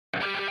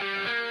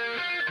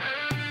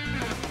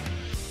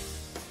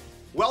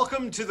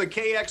Welcome to the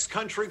KX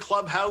Country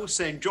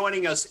Clubhouse, and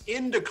joining us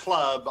in the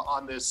club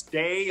on this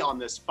day, on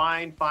this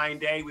fine, fine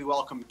day, we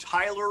welcome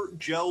Tyler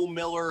Joe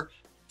Miller.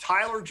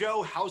 Tyler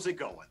Joe, how's it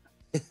going?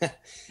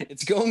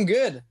 It's going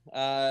good.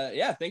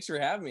 Yeah, thanks for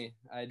having me.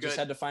 I just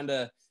had to find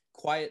a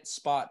quiet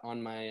spot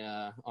on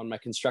my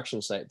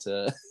construction site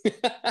to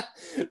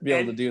be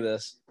able to do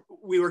this.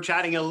 We were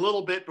chatting a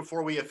little bit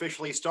before we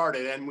officially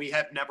started, and we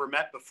have never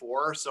met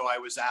before. So I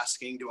was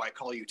asking, do I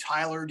call you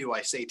Tyler? Do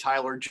I say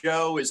Tyler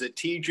Joe? Is it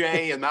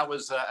TJ? And that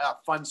was a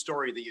fun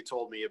story that you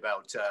told me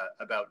about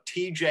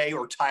TJ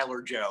or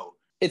Tyler Joe.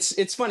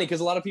 It's funny because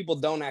a lot of people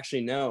don't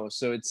actually know.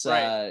 So it's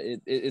right.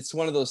 It's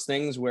one of those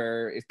things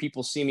where if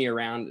people see me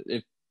around,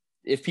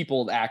 if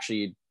people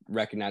actually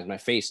recognize my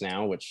face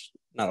now, which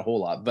not a whole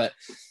lot, but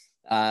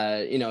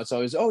it's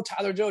always, oh,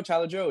 Tyler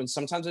Joe. And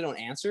sometimes I don't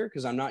answer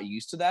because I'm not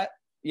used to that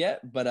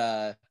yet, but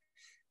I've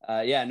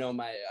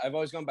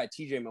always gone by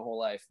TJ my whole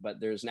life,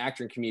 but there's an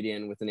actor and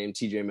comedian with the name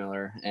TJ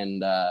Miller,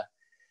 and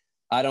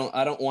I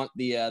don't want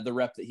the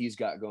rep that he's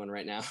got going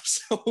right now,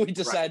 so we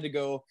decided to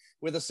go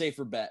with a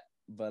safer bet.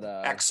 But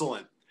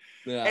excellent.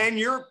 Yeah. And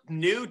you're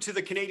new to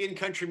the Canadian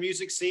country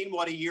music scene.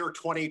 What a year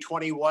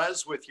 2020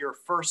 was, with your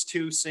first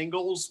two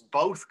singles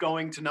both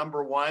going to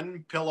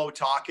 #1, Pillow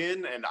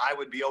Talkin' and I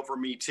Would Be Over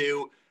Me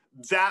Too.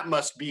 That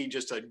must be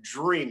just a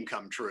dream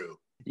come true.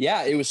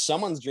 Yeah, it was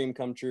someone's dream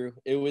come true.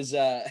 It was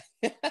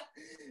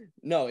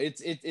no,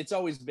 it's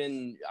always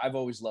been, I've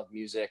always loved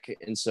music,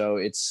 and so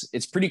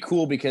it's pretty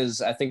cool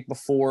because I think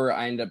before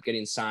I ended up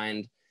getting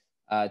signed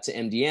to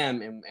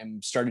MDM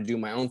and started doing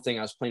my own thing,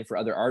 I was playing for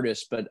other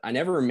artists, but I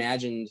never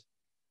imagined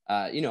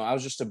I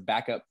was just a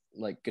backup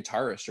like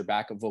guitarist or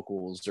backup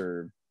vocals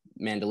or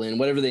mandolin,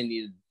 whatever they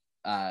needed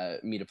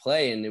me to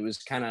play. And it was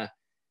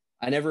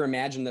I never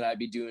imagined that I'd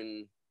be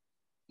doing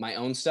my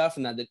own stuff,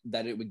 and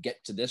that it would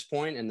get to this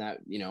point, and that,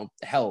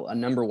 hell, a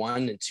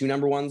 #1 and 2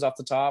 #1s off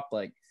the top.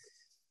 Like,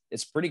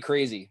 it's pretty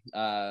crazy.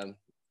 And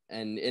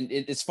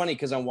it's funny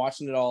because I'm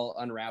watching it all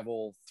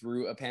unravel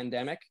through a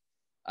pandemic.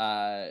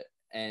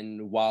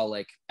 And while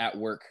like at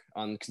work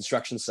on the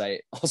construction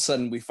site, all of a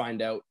sudden we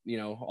find out,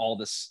 all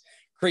this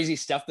crazy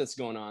stuff that's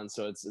going on.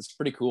 So it's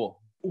pretty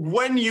cool.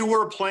 When you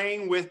were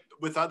playing with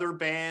other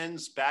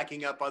bands,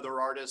 backing up other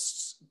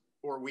artists,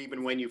 or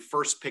even when you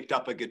first picked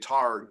up a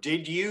guitar,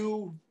 did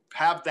you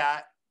have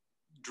that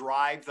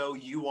drive though?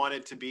 You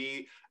wanted to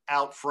be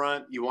out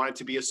front, you wanted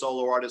to be a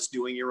solo artist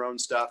doing your own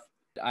stuff?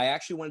 I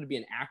actually wanted to be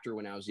an actor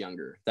when I was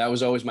younger. That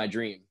was always my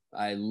dream.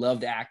 I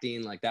loved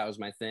acting, like that was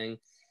my thing.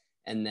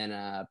 And then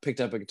picked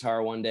up a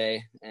guitar one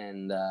day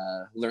and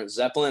learned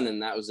Zeppelin,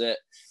 and that was it.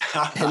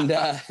 And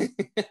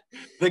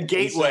the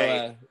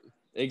gateway.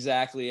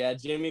 Exactly. Yeah,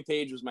 Jimmy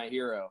Page was my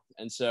hero.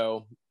 And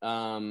so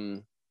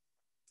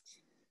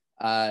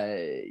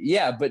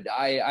but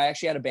I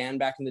actually had a band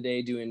back in the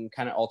day doing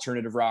kind of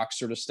alternative rock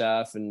sort of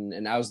stuff,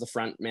 and I was the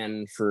front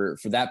man for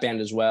that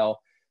band as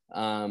well.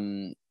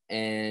 And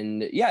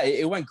yeah,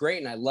 it went great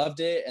and I loved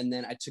it. And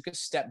then I took a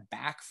step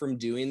back from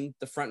doing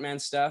the frontman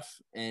stuff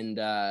and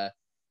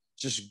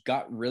just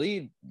got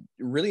really,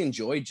 really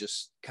enjoyed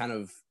just kind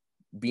of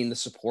being the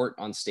support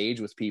on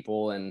stage with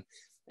people. And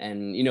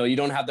you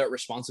don't have that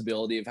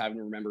responsibility of having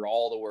to remember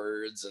all the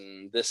words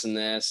and this.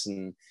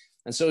 And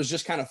so it was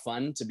just kind of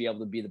fun to be able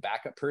to be the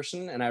backup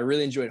person. And I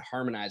really enjoyed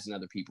harmonizing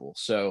other people.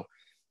 So,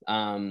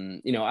 I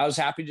was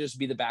happy to just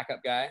be the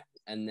backup guy.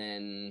 And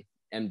then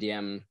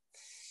MDM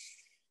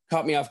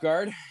caught me off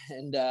guard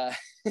and,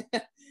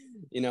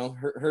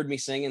 heard me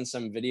sing in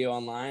some video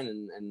online,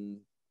 and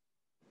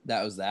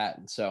that was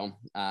that. So,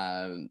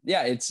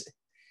 yeah,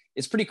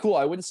 it's pretty cool.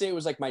 I wouldn't say it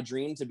was like my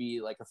dream to be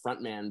like a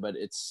front man, but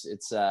it's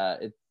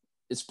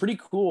pretty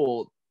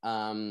cool.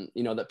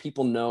 That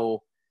people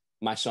know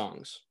my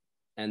songs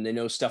and they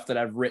know stuff that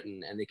I've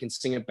written and they can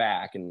sing it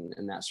back and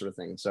that sort of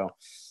thing. So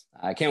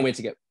I can't wait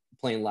to get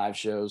playing live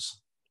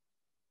shows.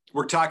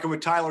 We're talking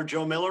with Tyler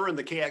Joe Miller in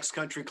the KX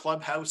Country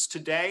Clubhouse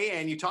today.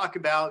 And you talk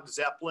about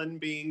Zeppelin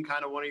being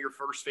kind of one of your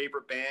first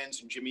favorite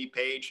bands and Jimmy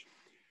Page.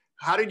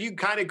 How did you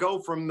kind of go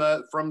from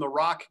the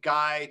rock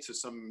guy to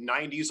some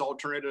 90s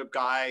alternative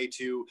guy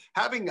to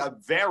having a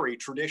very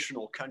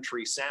traditional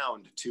country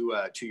sound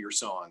to your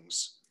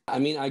songs? I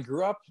mean, I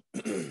grew up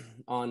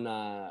on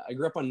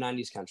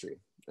 90s country.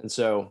 And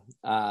so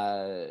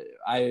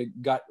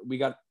we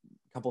got a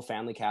couple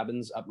family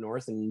cabins up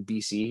north in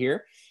BC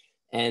here.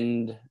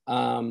 And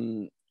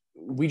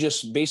we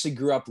just basically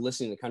grew up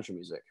listening to country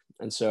music.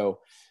 And so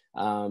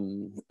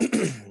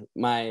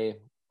my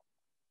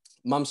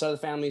mom's side of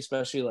the family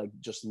especially like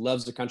just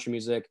loves the country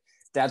music.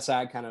 Dad's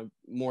side kind of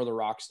more the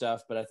rock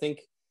stuff. But I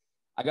think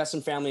I got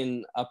some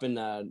family up in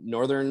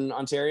northern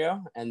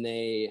Ontario, and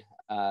they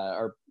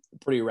are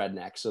pretty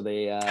redneck. So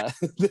they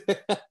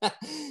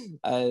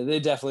they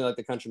definitely like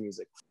the country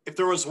music. If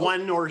there was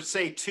one or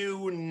say two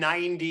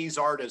 90s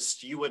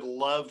artists you would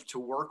love to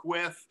work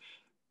with,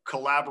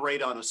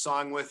 collaborate on a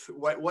song with,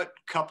 what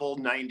couple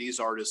 90s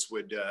artists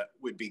would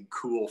be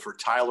cool for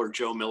Tyler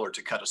Joe Miller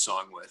to cut a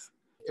song with?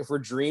 If we're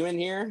dreaming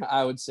here,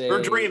 I would say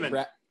we're dreaming.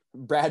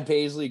 Brad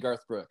Paisley,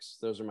 Garth Brooks.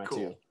 Those are my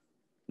two.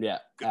 Yeah,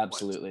 Good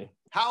absolutely. ones.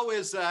 How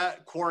is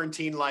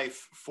quarantine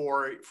life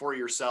for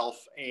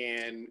yourself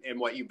and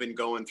what you've been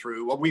going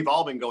through? What we've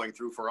all been going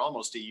through for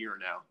almost a year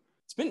now.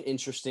 It's been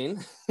interesting.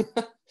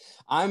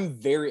 I'm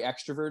very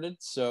extroverted,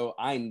 so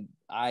I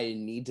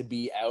need to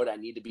be out. I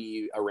need to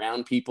be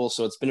around people.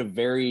 So it's been a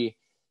very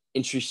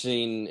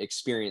interesting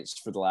experience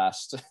for the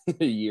last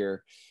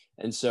year.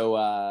 And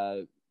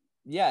so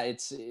yeah,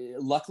 it's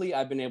luckily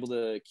I've been able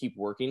to keep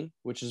working,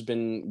 which has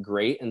been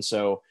great. And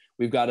so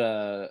we've got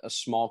a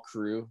small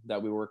crew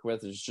that we work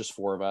with. There's just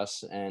 4 of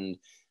us, and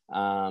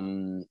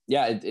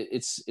yeah,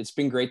 it's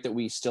been great that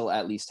we still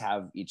at least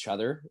have each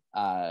other,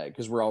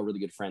 because we're all really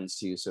good friends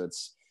too. So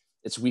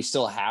it's we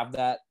still have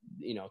that,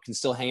 you know, can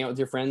still hang out with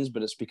your friends,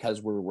 but it's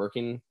because we're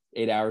working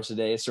 8 hours a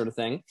day sort of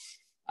thing.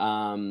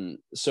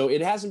 So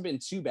it hasn't been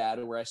too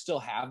bad where I still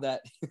have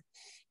that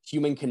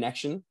human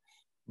connection,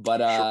 but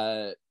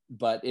Sure.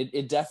 but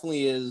it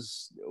definitely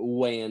is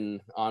weighing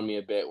on me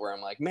a bit where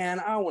I'm like, man,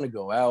 I want to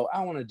go out.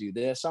 I want to do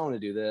this. I want to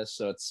do this.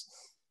 So it's,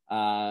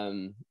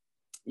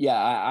 yeah,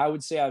 I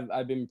would say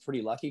I've been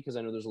pretty lucky, because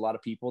I know there's a lot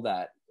of people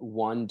that,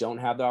 one, don't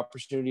have the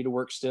opportunity to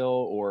work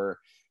still, or,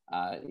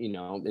 you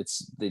know,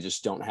 they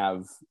just don't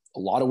have a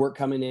lot of work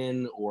coming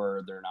in,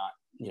 or they're not,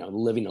 you know,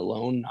 living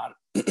alone, not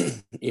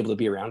able to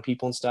be around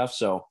people and stuff.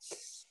 So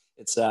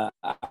it's, I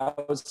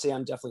would say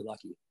I'm definitely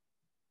lucky.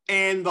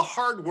 And the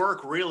hard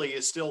work really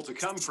is still to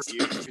come for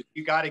you.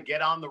 You got to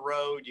get on the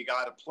road. You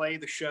got to play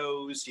the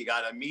shows. You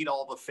got to meet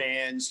all the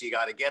fans. You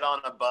got to get on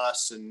a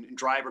bus and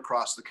drive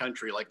across the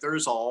country. Like,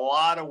 there's a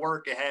lot of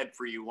work ahead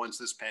for you once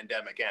this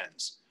pandemic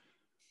ends.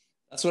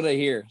 That's what I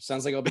hear.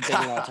 Sounds like I'll be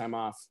taking a lot of time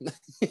off.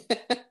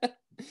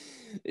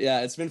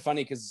 Yeah, it's been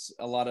funny because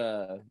a lot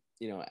of,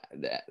 you know,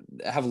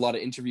 I have a lot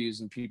of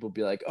interviews and people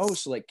be like, oh,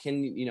 so like,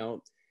 can you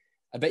know,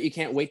 I bet you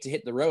can't wait to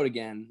hit the road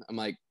again. I'm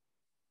like,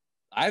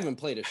 I haven't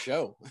played a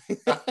show.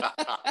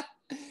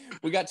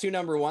 We got 2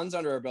 number ones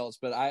under our belts,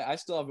 but I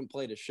still haven't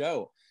played a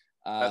show.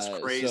 That's So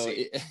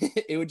crazy.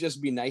 it would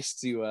just be nice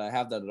to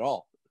have that at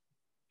all.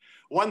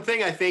 One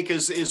thing I think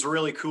is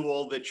really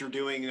cool that you're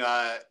doing,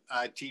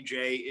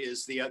 TJ,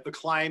 is the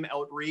Climb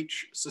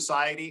Outreach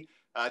Society.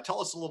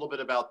 Tell us a little bit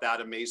about that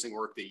amazing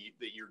work that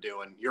you're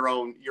doing, your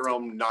own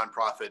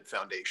nonprofit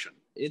foundation.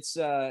 It's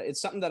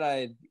something that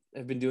I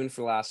have been doing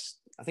for the last,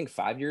 I think,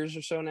 5 years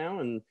or so now,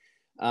 and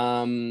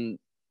um,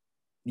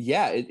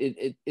 yeah,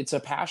 it's a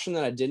passion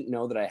that I didn't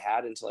know that I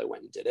had until I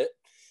went and did it.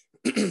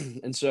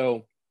 And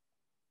so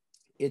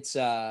it's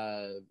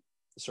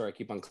sorry, I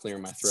keep on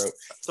clearing my throat.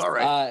 It's all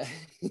right.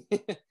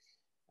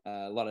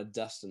 A lot of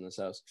dust in this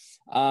house.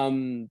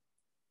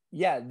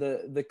 Yeah,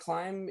 the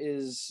climb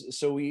is,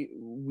 so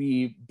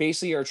we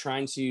basically are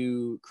trying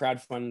to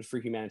crowdfund for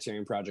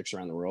humanitarian projects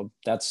around the world.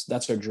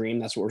 That's our dream.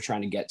 That's what we're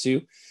trying to get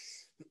to.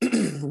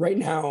 Right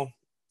now,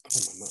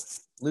 I'm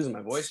losing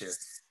my voice here.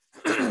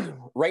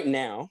 Right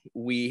now,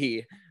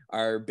 we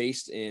are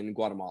based in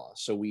Guatemala.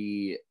 So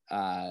we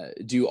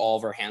do all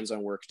of our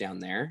hands-on work down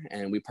there,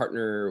 and we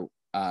partner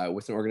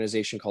with an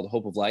organization called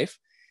Hope of Life,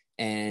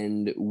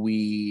 and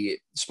we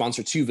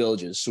sponsor 2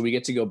 villages. So we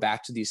get to go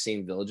back to these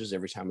same villages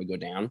every time we go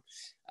down,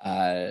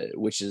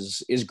 which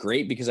is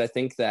great, because I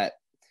think that,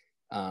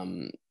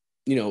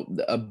 you know,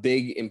 a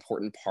big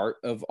important part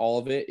of all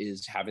of it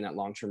is having that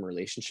long-term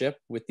relationship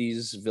with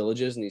these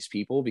villages and these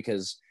people,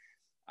 because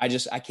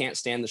I can't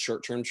stand the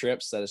short-term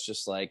trips that it's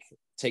just like,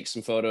 take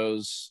some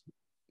photos,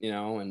 you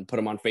know, and put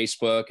them on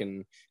Facebook,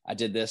 and I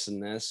did this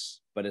and this.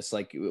 But it's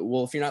like,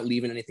 well, if you're not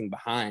leaving anything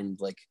behind,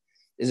 like,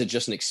 is it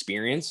just an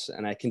experience?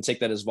 And I can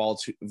take that as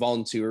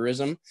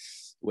volunteerism,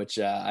 which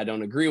I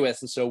don't agree with.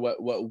 And so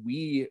what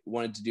we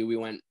wanted to do, we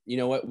went, you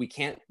know what, we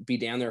can't be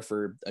down there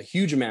for a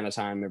huge amount of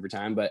time every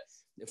time, but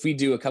if we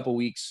do a couple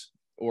weeks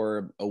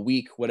or a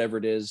week, whatever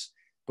it is,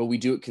 but we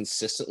do it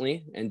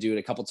consistently and do it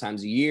a couple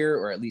times a year,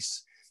 or at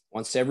least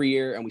once every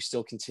year, and we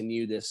still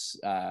continue this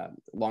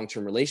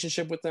long-term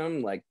relationship with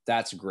them, like,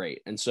 that's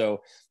great. And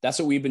so that's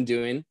what we've been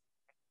doing.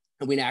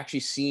 And we've actually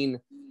seen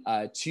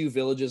 2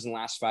 villages in the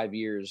last 5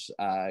 years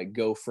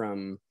go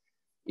from,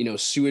 you know,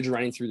 sewage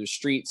running through the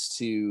streets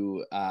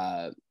to,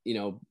 you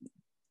know,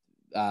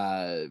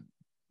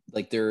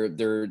 like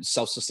they're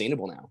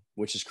self-sustainable now,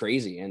 which is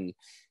crazy. And,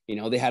 you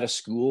know, they had a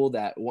school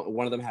that,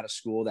 one of them had a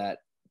school that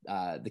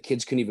the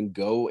kids couldn't even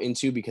go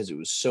into because it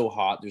was so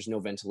hot. There's no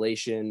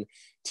ventilation.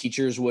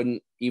 Teachers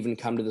wouldn't even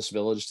come to this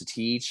village to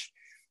teach.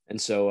 And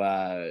so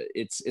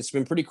it's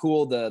been pretty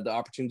cool, the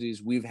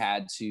opportunities we've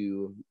had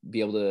to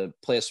be able to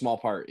play a small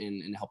part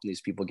in helping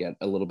these people get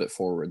a little bit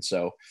forward.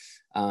 So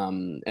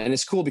and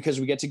it's cool because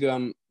we get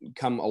to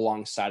come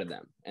alongside of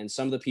them. And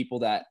some of the people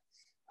that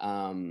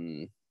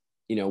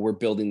you know, we're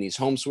building these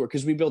homes for,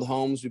 because we build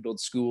homes, we build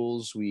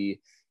schools, we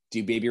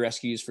do baby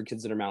rescues for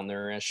kids that are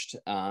malnourished.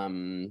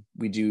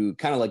 We do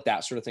kind of like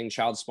that sort of thing,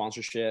 child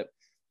sponsorship,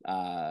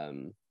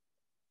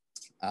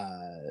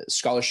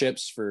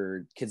 scholarships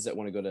for kids that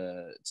want to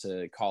go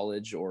to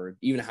college or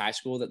even high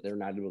school that they're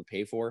not able to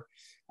pay for.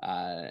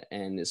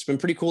 And it's been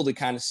pretty cool to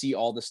kind of see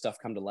all this stuff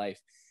come to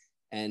life.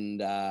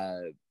 And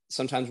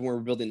sometimes when we're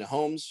building the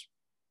homes,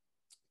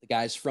 the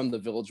guys from the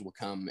village will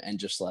come and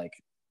just like,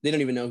 they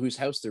don't even know whose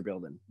house they're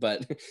building,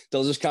 but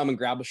they'll just come and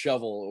grab a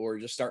shovel or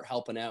just start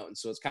helping out. And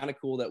so it's kind of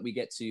cool that we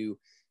get to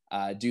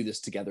do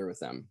this together with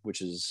them,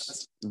 which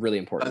is really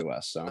important to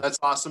us. So that's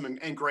awesome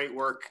and great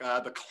work.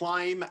 The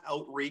Climb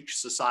Outreach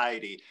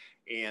Society.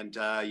 And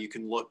you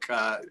can look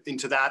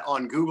into that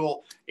on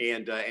Google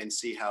and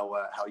see how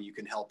you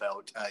can help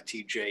out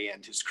TJ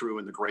and his crew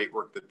and the great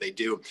work that they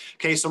do.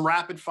 Okay, some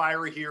rapid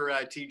fire here,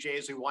 TJ,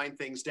 as we wind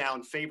things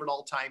down. Favorite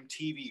all-time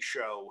TV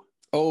show?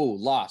 Oh,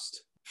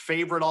 Lost.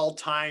 Favorite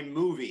all-time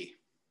movie?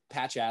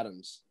 Patch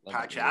Adams.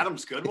 Patch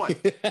Adams, good one.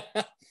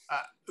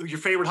 Your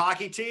favorite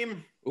hockey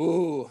team?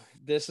 Ooh,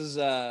 this is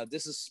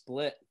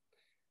split.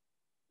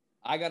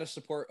 I got to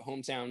support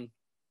hometown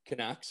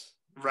Canucks.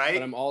 Right.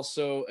 But I'm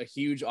also a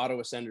huge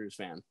Ottawa Senators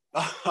fan.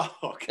 Oh,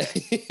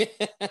 okay.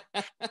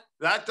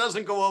 That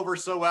doesn't go over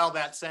so well,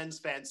 that Sens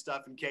fan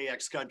stuff in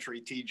KX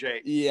country,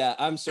 TJ. Yeah,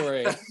 I'm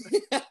sorry.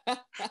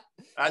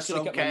 That's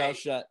okay. Kept my mouth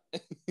shut.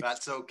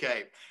 That's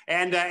okay.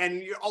 And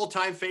your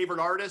all-time favorite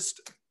artist?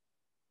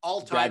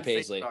 Brad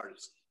Paisley. Favorite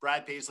artist.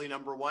 Brad Paisley,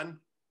 number one?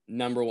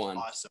 Number one.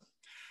 Awesome.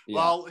 Yeah.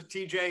 Well,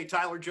 TJ,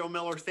 Tyler, Joe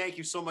Miller, thank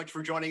you so much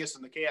for joining us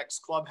in the KX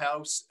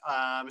Clubhouse.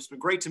 It's been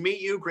great to meet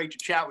you, great to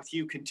chat with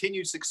you,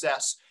 continued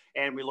success,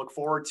 and we look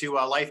forward to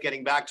life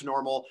getting back to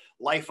normal,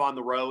 life on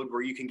the road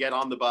where you can get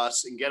on the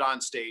bus and get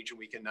on stage and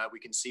we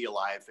can see you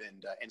live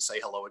and say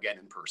hello again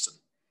in person.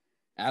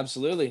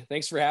 Absolutely.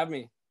 Thanks for having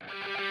me.